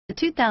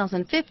The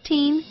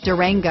 2015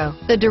 Durango.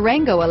 The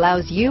Durango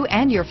allows you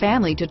and your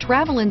family to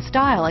travel in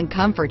style and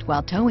comfort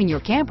while towing your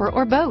camper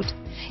or boat.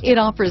 It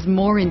offers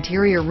more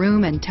interior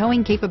room and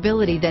towing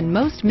capability than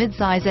most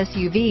midsize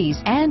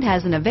SUVs and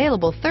has an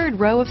available third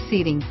row of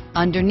seating.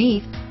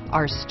 Underneath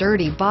are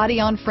sturdy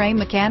body-on-frame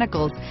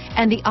mechanicals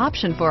and the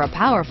option for a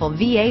powerful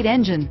V8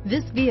 engine.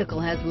 This vehicle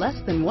has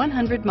less than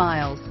 100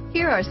 miles.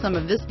 Here are some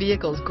of this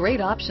vehicle's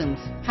great options: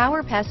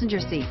 power passenger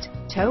seat,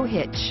 tow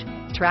hitch,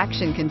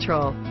 traction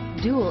control,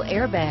 dual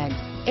airbags,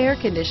 air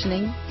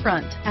conditioning,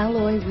 front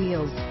alloy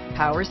wheels,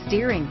 power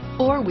steering,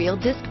 four-wheel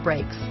disc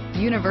brakes,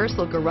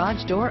 universal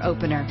garage door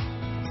opener,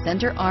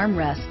 center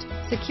armrest,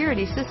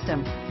 security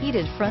system,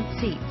 heated front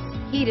seats,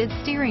 heated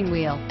steering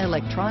wheel,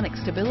 electronic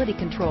stability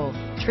control,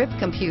 trip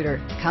computer,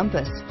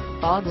 compass,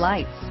 fog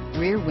lights,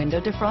 rear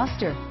window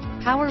defroster,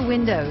 power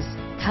windows.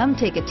 Come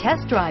take a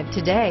test drive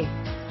today.